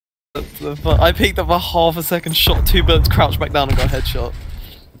I peeked up for half a second, shot 2 bullets, crouched back down and got a headshot.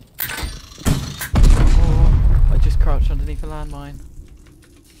 Oh, I just crouched underneath a landmine.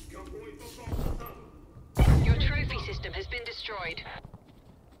 Your trophy system has been destroyed.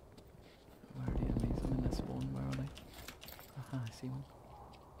 Where are the enemies? I'm in their spawn. Where are they? Aha, I see one.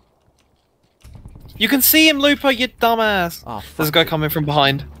 You can see him, Looper, you dumbass! Oh, There's a guy coming from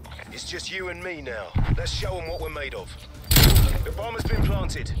behind. It's just you and me now. Let's show them what we're made of. The bomb has been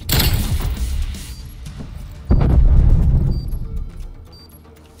planted.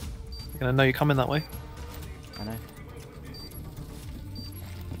 You're gonna know you're coming that way.